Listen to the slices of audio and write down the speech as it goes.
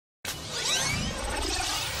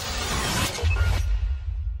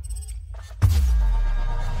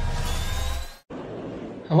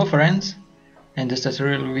Hello friends, in this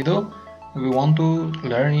tutorial video we want to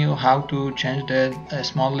learn you how to change the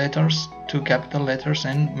small letters to capital letters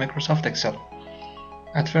in Microsoft Excel.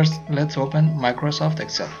 At first let's open Microsoft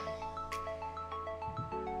Excel.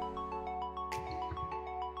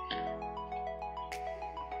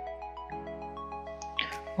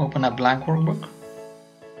 Open a blank workbook.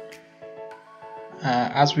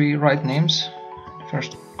 As we write names,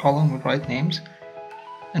 first column we write names,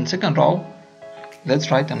 and second row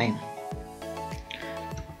let's write a name.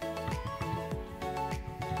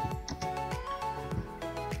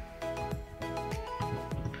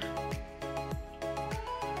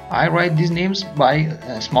 I write these names by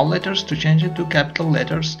small letters to change it to capital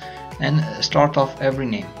letters and start off every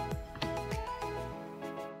name.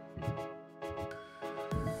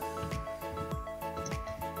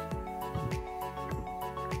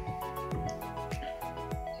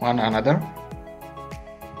 One another.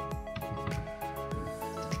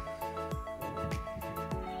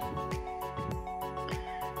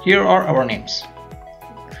 Here are our names.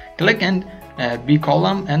 Click in B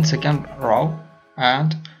column and second row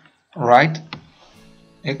and write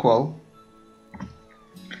equal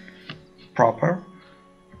proper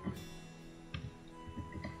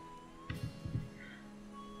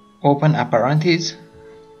open a parenthesis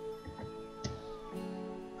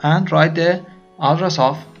and write the address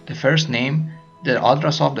of the first name. The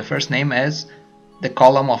address of the first name is the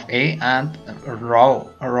column of A and a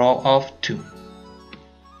row of 2.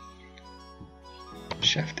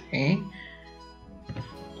 Shift A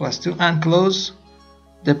plus 2 and close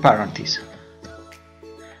the parenthesis.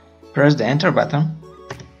 Press the enter button.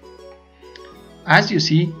 As you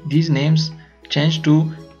see, these names change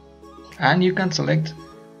to, and you can select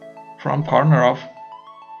from corner of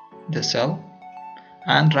the cell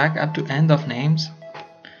and drag up to end of names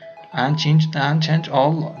and change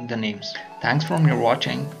all the names. Thanks for your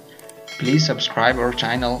watching. Please subscribe our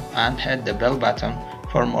channel and hit the bell button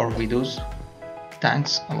for more videos.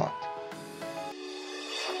 Thanks a lot.